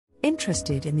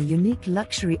interested in the unique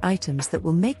luxury items that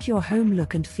will make your home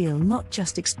look and feel not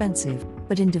just expensive,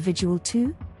 but individual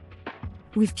too?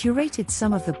 We've curated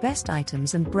some of the best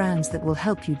items and brands that will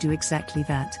help you do exactly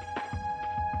that.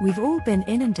 We've all been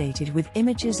inundated with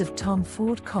images of Tom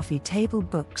Ford coffee table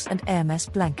books and Hermes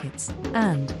blankets,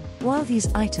 and, while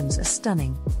these items are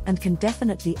stunning, and can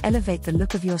definitely elevate the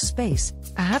look of your space,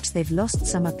 perhaps they've lost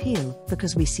some appeal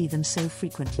because we see them so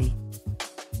frequently.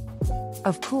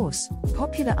 Of course,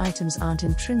 popular items aren't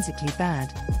intrinsically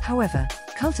bad, however,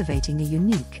 cultivating a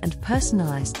unique and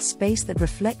personalized space that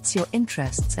reflects your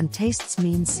interests and tastes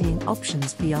means seeing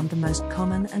options beyond the most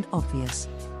common and obvious.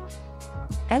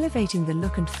 Elevating the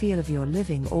look and feel of your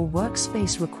living or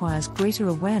workspace requires greater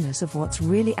awareness of what's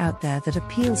really out there that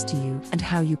appeals to you and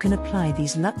how you can apply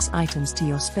these luxe items to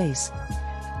your space.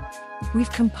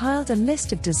 We've compiled a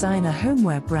list of designer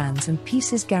homeware brands and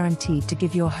pieces guaranteed to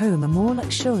give your home a more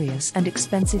luxurious and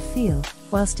expensive feel,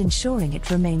 whilst ensuring it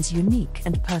remains unique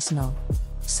and personal.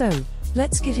 So,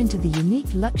 let's get into the unique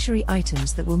luxury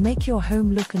items that will make your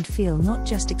home look and feel not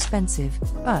just expensive,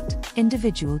 but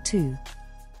individual too.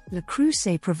 Le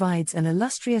Creuset provides an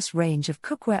illustrious range of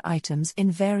cookware items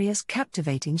in various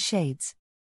captivating shades.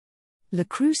 Le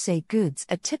Creuset goods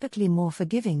are typically more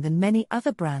forgiving than many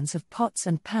other brands of pots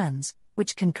and pans,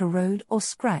 which can corrode or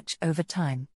scratch over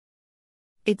time.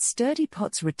 Its sturdy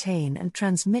pots retain and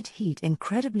transmit heat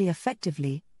incredibly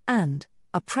effectively, and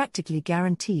are practically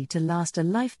guaranteed to last a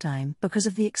lifetime because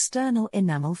of the external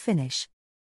enamel finish.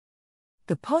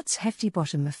 The pot's hefty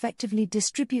bottom effectively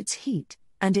distributes heat,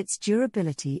 and its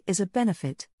durability is a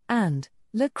benefit, and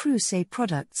Le Creuset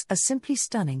products are simply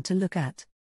stunning to look at.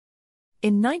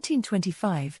 In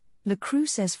 1925, Le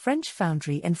Creuset's French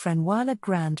foundry in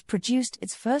Frenois-le-Grand produced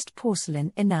its first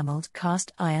porcelain enameled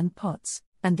cast iron pots,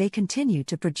 and they continue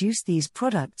to produce these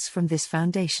products from this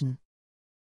foundation.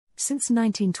 Since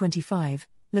 1925,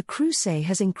 Le Creuset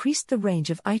has increased the range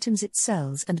of items it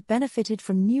sells and benefited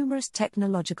from numerous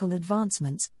technological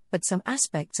advancements, but some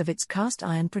aspects of its cast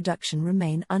iron production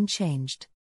remain unchanged.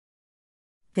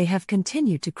 They have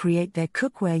continued to create their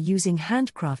cookware using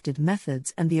handcrafted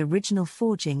methods and the original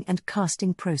forging and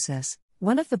casting process.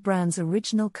 One of the brand's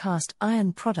original cast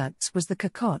iron products was the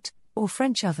cocotte, or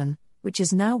French oven, which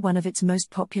is now one of its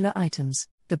most popular items.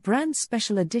 The brand's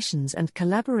special editions and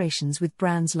collaborations with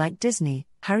brands like Disney,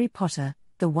 Harry Potter,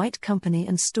 The White Company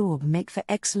and Storb make for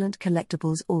excellent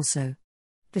collectibles also.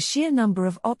 The sheer number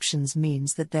of options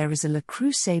means that there is a Le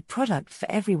Creuset product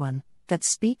for everyone, that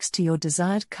speaks to your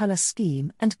desired color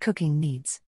scheme and cooking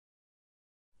needs.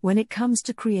 When it comes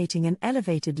to creating an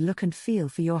elevated look and feel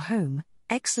for your home,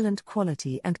 excellent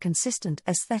quality and consistent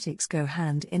aesthetics go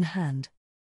hand in hand.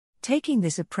 Taking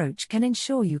this approach can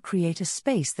ensure you create a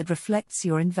space that reflects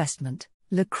your investment.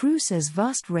 Le Creuset's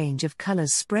vast range of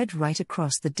colors spread right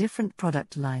across the different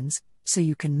product lines, so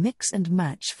you can mix and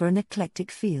match for an eclectic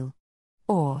feel.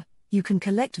 Or, you can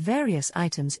collect various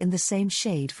items in the same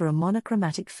shade for a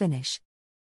monochromatic finish.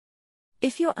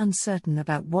 If you're uncertain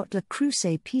about what Le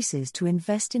Creuset pieces to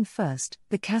invest in first,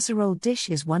 the casserole dish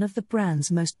is one of the brand's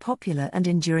most popular and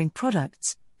enduring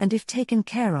products, and if taken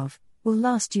care of, will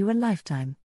last you a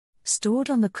lifetime. Stored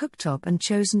on the cooktop and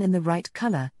chosen in the right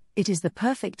color, it is the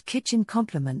perfect kitchen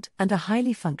complement and a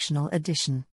highly functional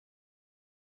addition.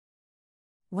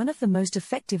 One of the most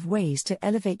effective ways to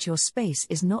elevate your space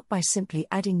is not by simply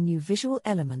adding new visual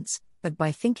elements, but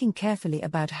by thinking carefully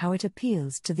about how it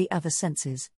appeals to the other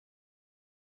senses.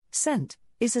 Scent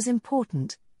is as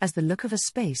important as the look of a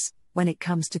space when it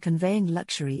comes to conveying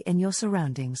luxury in your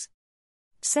surroundings.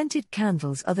 Scented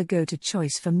candles are the go-to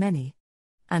choice for many,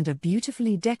 and a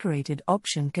beautifully decorated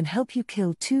option can help you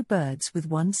kill two birds with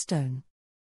one stone.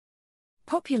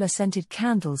 Popular scented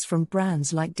candles from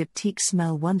brands like Diptyque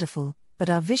smell wonderful, but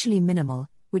are visually minimal,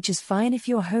 which is fine if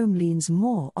your home leans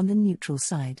more on the neutral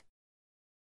side.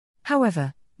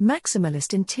 However,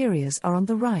 maximalist interiors are on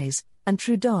the rise, and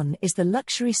Trudon is the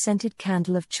luxury scented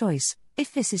candle of choice,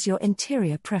 if this is your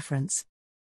interior preference.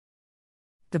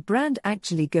 The brand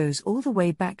actually goes all the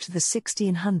way back to the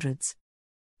 1600s.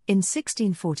 In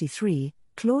 1643,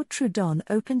 Claude Trudon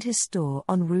opened his store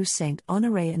on Rue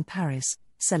Saint-Honoré in Paris,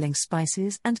 selling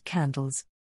spices and candles.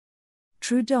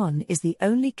 Trudon is the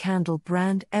only candle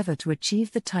brand ever to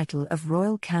achieve the title of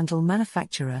Royal Candle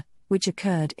Manufacturer, which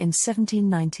occurred in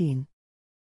 1719.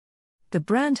 The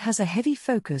brand has a heavy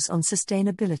focus on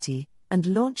sustainability, and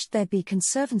launched their Bee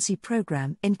Conservancy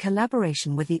program in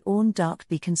collaboration with the Orne d'Arc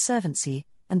Bee Conservancy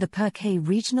and the Perquet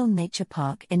Regional Nature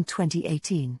Park in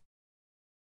 2018.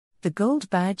 The gold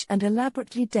badge and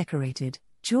elaborately decorated,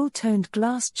 jewel-toned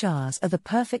glass jars are the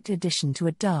perfect addition to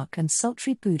a dark and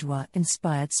sultry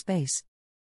boudoir-inspired space.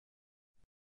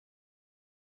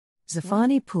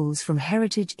 Zoffany pulls from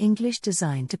heritage English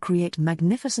design to create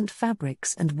magnificent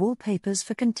fabrics and wallpapers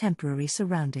for contemporary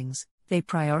surroundings. They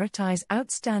prioritize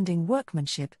outstanding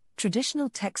workmanship, traditional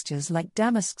textures like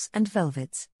damasks and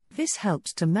velvets. This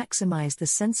helps to maximize the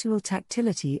sensual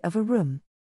tactility of a room.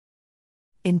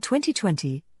 In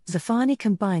 2020, Zoffany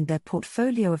combined their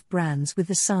portfolio of brands with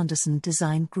the Sanderson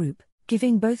Design Group,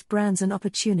 giving both brands an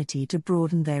opportunity to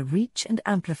broaden their reach and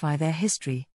amplify their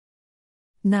history.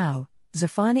 Now,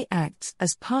 Zoffany acts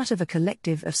as part of a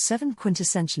collective of 7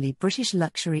 quintessentially British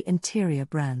luxury interior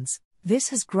brands. This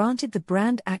has granted the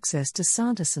brand access to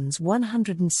Sanderson's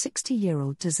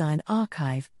 160-year-old design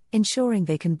archive, ensuring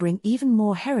they can bring even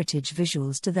more heritage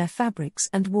visuals to their fabrics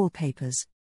and wallpapers.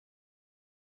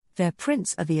 Their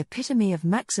prints are the epitome of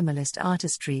maximalist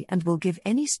artistry and will give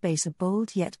any space a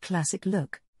bold yet classic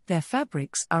look. Their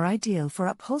fabrics are ideal for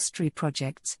upholstery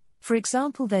projects. For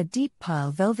example, their deep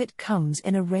pile velvet comes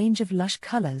in a range of lush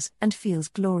colors and feels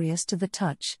glorious to the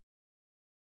touch.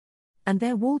 And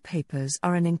their wallpapers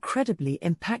are an incredibly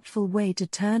impactful way to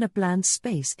turn a bland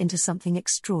space into something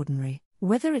extraordinary.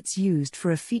 Whether it's used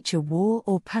for a feature wall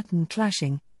or pattern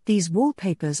clashing, these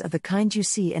wallpapers are the kind you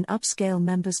see in upscale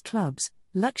members clubs,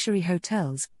 luxury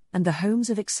hotels, and the homes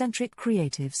of eccentric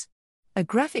creatives. A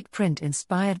graphic print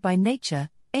inspired by nature,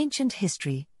 ancient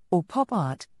history, or pop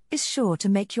art is sure to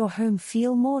make your home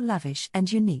feel more lavish and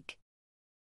unique.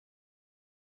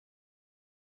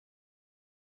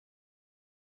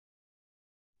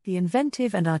 The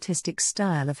inventive and artistic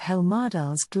style of Helle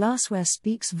Mardahl's glassware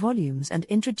speaks volumes and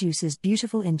introduces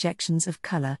beautiful injections of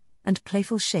color and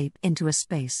playful shape into a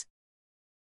space.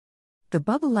 The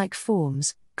bubble-like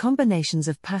forms, combinations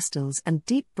of pastels and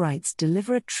deep brights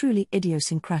deliver a truly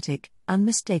idiosyncratic,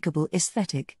 unmistakable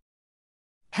aesthetic.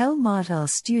 Helle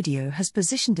Mardahl's studio has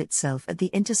positioned itself at the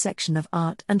intersection of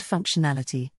art and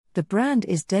functionality. The brand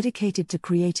is dedicated to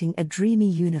creating a dreamy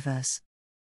universe.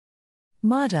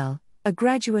 Mardahl, a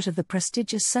graduate of the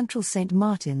prestigious Central St.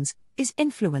 Martin's, is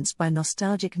influenced by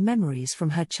nostalgic memories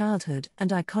from her childhood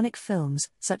and iconic films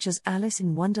such as Alice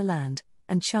in Wonderland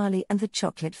and Charlie and the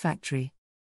Chocolate Factory.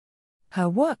 Her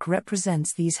work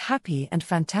represents these happy and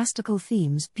fantastical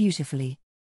themes beautifully.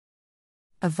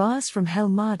 A vase from Helle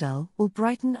Mardahl will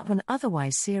brighten up an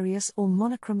otherwise serious or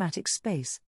monochromatic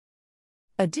space.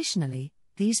 Additionally,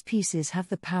 these pieces have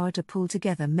the power to pull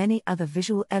together many other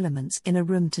visual elements in a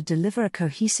room to deliver a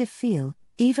cohesive feel,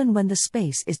 even when the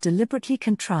space is deliberately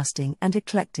contrasting and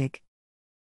eclectic.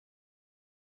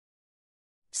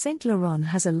 Saint Laurent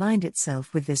has aligned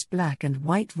itself with this black and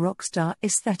white rock star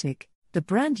aesthetic. The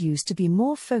brand used to be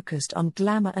more focused on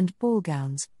glamour and ball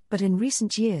gowns, but in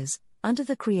recent years, under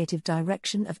the creative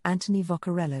direction of Anthony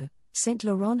Vaccarello, Saint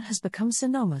Laurent has become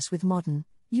synonymous with modern,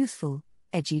 youthful,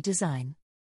 edgy design.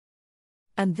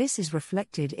 And this is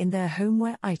reflected in their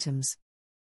homeware items.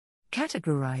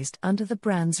 Categorized under the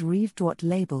brand's Rive Droite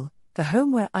label, the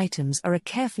homeware items are a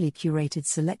carefully curated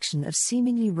selection of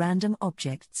seemingly random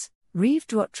objects. Rive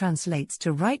Droite translates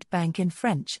to right bank in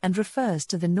French and refers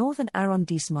to the northern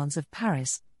arrondissements of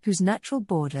Paris, whose natural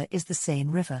border is the Seine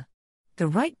River. The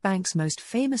right bank's most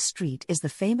famous street is the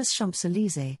famous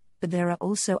Champs-Élysées, but there are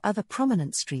also other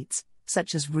prominent streets,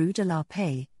 such as Rue de la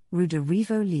Paix, Rue de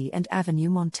Rivoli and Avenue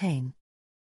Montaigne.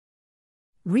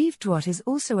 Rive Droite is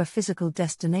also a physical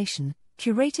destination,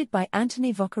 curated by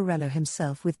Anthony Vaccarello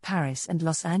himself with Paris and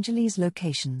Los Angeles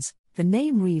locations. The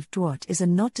name Rive Droite is a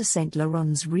nod to Saint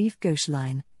Laurent's Rive Gauche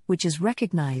line, which is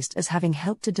recognized as having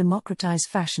helped to democratize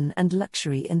fashion and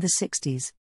luxury in the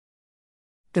 60s.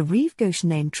 The Rive Gauche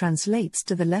name translates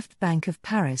to the left bank of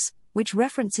Paris, which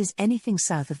references anything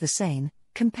south of the Seine,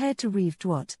 compared to Rive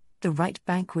Droite, the right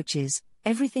bank, which is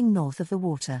everything north of the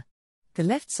water. The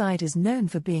left side is known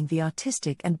for being the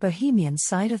artistic and bohemian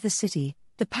side of the city,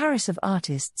 the Paris of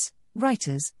artists,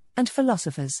 writers, and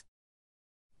philosophers.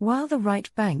 While the right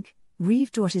bank,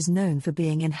 Rive Droite, is known for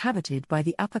being inhabited by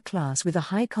the upper class with a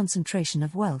high concentration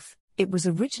of wealth, it was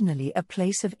originally a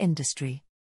place of industry.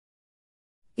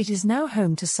 It is now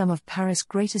home to some of Paris'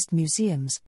 greatest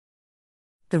museums.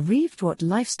 The Rive Droite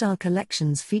lifestyle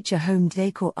collections feature home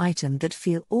decor items that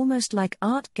feel almost like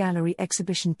art gallery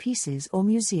exhibition pieces or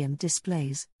museum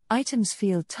displays. Items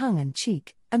feel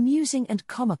tongue-in-cheek, amusing and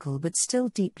comical, but still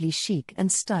deeply chic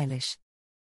and stylish.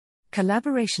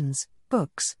 Collaborations,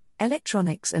 books,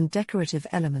 electronics and decorative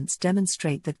elements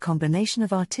demonstrate that combination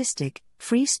of artistic,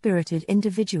 free-spirited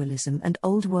individualism and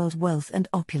old-world wealth and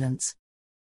opulence.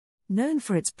 Known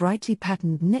for its brightly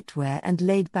patterned knitwear and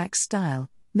laid-back style,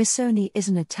 Missoni is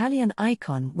an Italian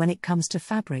icon when it comes to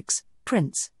fabrics,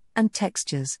 prints, and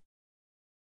textures.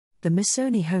 The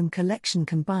Missoni Home collection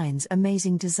combines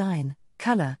amazing design,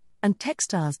 color, and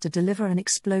textiles to deliver an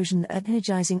explosion of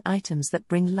energizing items that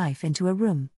bring life into a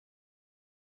room.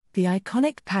 The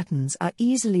iconic patterns are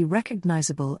easily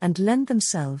recognizable and lend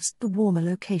themselves to warmer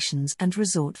locations and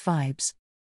resort vibes.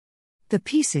 The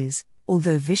pieces,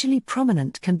 although visually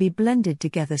prominent, can be blended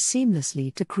together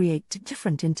seamlessly to create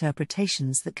different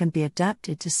interpretations that can be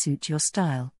adapted to suit your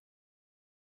style.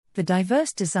 The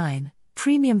diverse design,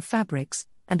 premium fabrics,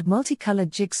 and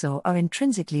multicolored jigsaw are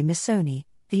intrinsically Missoni.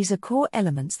 These are core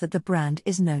elements that the brand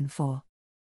is known for.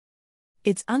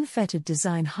 Its unfettered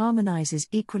design harmonizes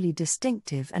equally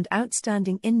distinctive and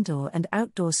outstanding indoor and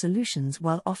outdoor solutions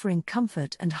while offering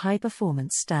comfort and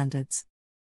high-performance standards.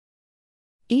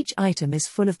 Each item is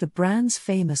full of the brand's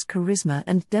famous charisma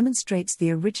and demonstrates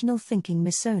the original thinking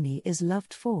Missoni is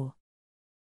loved for.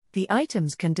 The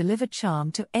items can deliver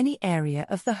charm to any area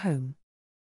of the home.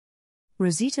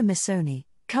 Rosita Missoni,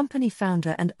 company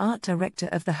founder and art director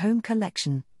of the Home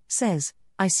collection, says,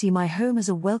 "I see my home as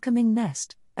a welcoming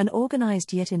nest, an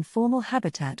organized yet informal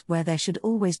habitat where there should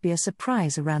always be a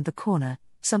surprise around the corner,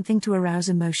 something to arouse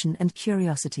emotion and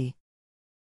curiosity.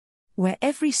 Where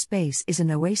every space is an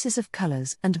oasis of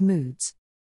colors and moods."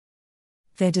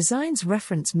 Their designs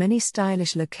reference many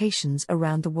stylish locations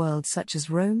around the world such as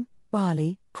Rome,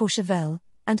 Bali, Courchevel,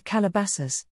 and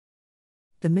Calabasas.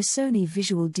 The Missoni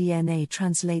visual DNA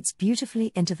translates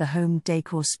beautifully into the home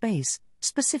decor space,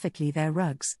 specifically their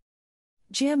rugs.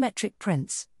 Geometric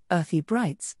prints, earthy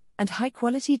brights, and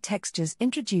high-quality textures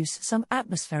introduce some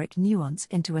atmospheric nuance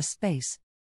into a space.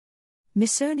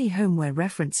 Missoni Homeware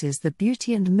references the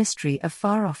beauty and mystery of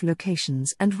far-off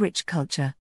locations and rich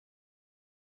culture.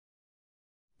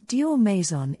 Dior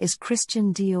Maison is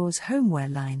Christian Dior's homeware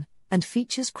line, and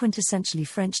features quintessentially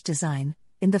French design,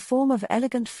 in the form of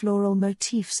elegant floral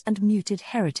motifs and muted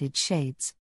heritage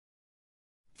shades.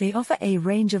 They offer a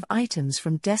range of items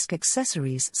from desk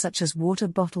accessories such as water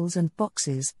bottles and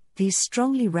boxes. These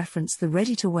strongly reference the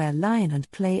ready-to-wear line and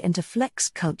play into flex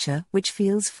culture, which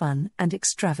feels fun and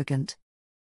extravagant.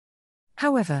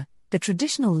 However, the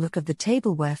traditional look of the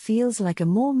tableware feels like a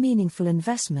more meaningful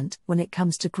investment when it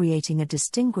comes to creating a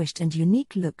distinguished and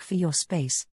unique look for your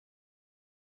space.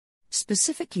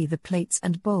 Specifically the plates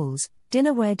and bowls,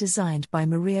 dinnerware designed by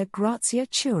Maria Grazia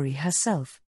Chiuri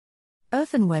herself.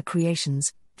 Earthenware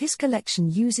creations, this collection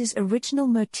uses original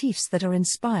motifs that are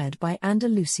inspired by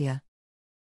Andalusia.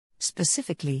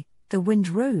 Specifically, the wind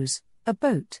rose, a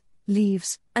boat,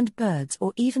 leaves, and birds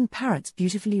or even parrots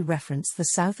beautifully reference the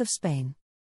south of Spain.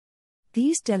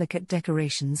 These delicate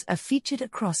decorations are featured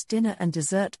across dinner and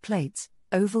dessert plates,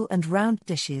 oval and round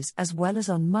dishes as well as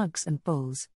on mugs and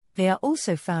bowls. They are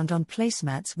also found on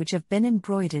placemats which have been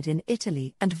embroidered in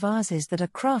Italy and vases that are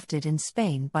crafted in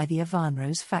Spain by the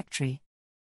Avanros factory.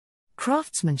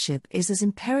 Craftsmanship is as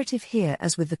imperative here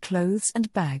as with the clothes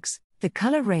and bags. The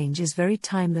color range is very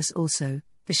timeless also.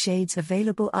 The shades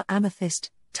available are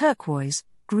amethyst, turquoise,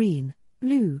 green,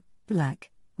 blue, black,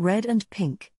 red and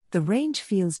pink. The range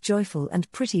feels joyful and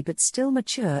pretty but still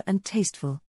mature and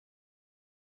tasteful.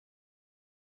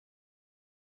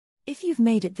 If you've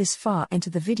made it this far into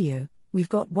the video, we've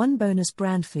got one bonus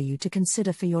brand for you to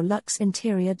consider for your luxe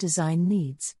interior design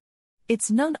needs. It's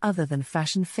none other than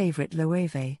fashion favorite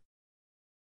Loewe.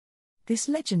 This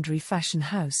legendary fashion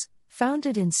house,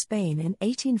 founded in Spain in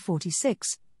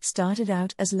 1846, started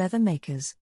out as leather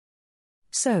makers.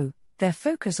 So, their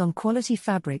focus on quality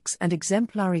fabrics and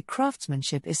exemplary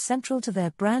craftsmanship is central to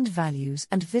their brand values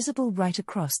and visible right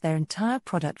across their entire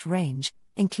product range,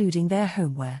 including their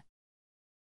homeware.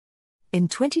 In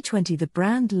 2020 the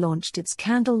brand launched its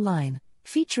candle line,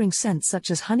 featuring scents such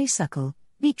as honeysuckle,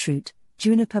 beetroot,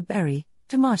 juniper berry,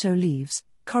 tomato leaves,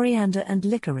 coriander and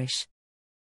licorice.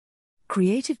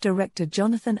 Creative director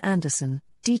Jonathan Anderson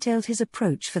detailed his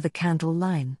approach for the candle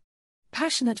line.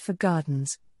 Passionate for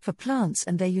gardens, for plants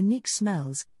and their unique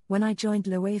smells, when I joined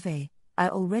Loewe, I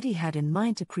already had in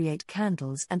mind to create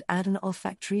candles and add an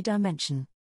olfactory dimension.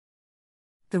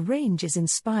 The range is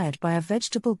inspired by a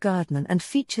vegetable garden and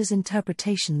features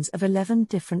interpretations of 11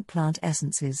 different plant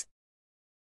essences.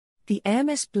 The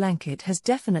Hermes Blanket has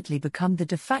definitely become the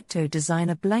de facto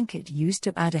designer blanket used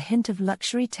to add a hint of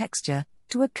luxury texture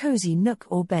to a cozy nook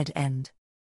or bed end.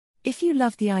 If you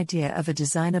love the idea of a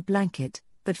designer blanket,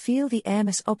 but feel the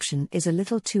Hermes option is a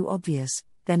little too obvious,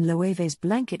 then Loewe's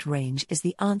blanket range is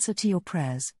the answer to your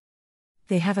prayers.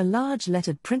 They have a large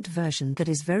lettered print version that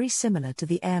is very similar to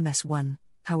the Hermes one.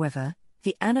 However,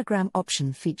 the anagram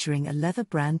option featuring a leather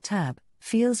brand tab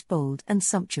feels bold and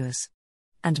sumptuous,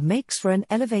 and makes for an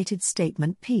elevated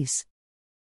statement piece.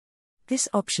 This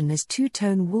option is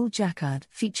two-tone wool jacquard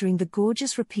featuring the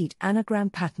gorgeous repeat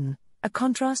anagram pattern, a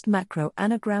contrast macro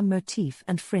anagram motif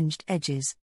and fringed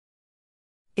edges.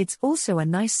 It's also a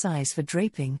nice size for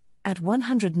draping, at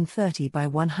 130 by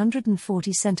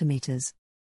 140 centimeters.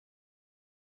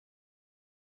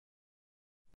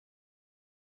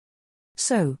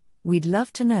 So, we'd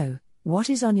love to know, what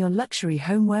is on your luxury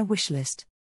homeware wishlist?